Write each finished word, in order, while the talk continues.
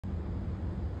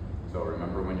So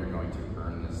remember, when you're going to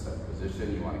earn this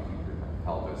position, you want to keep your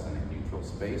pelvis in a neutral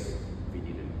space. If you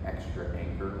need an extra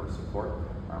anchor or support,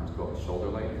 arms go at shoulder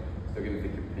length. Still gonna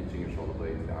think you're pinching your shoulder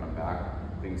blades down and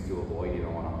back. Things to avoid, you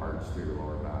don't want to arch through your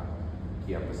lower back.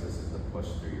 Key emphasis is to push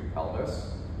through your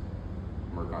pelvis.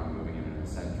 Work on moving in an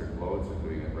eccentric load, so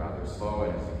doing it rather slow.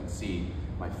 And as you can see,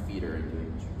 my feet are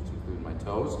engaged, which include my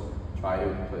toes. Try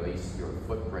to place your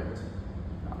footprint,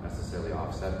 not necessarily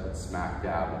offset, but smack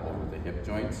dab over the hip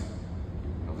joints.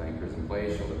 Keeping those anchors in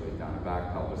place, shoulder blade down and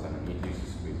back, pelvis underneath you,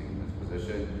 so squeezing in this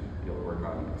position. You'll work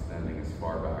on extending as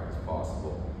far back as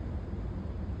possible.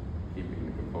 Keeping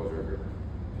the composure of your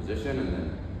position and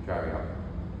then driving up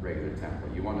regular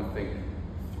tempo. You want to think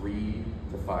 3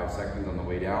 to 5 seconds on the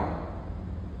way down,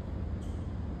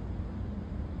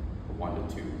 1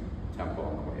 to 2 tempo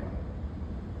on the way up.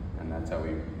 And that's how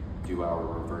we do our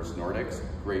reverse Nordics.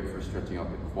 Great for stretching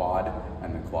out the quad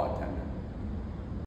and the quad tendon.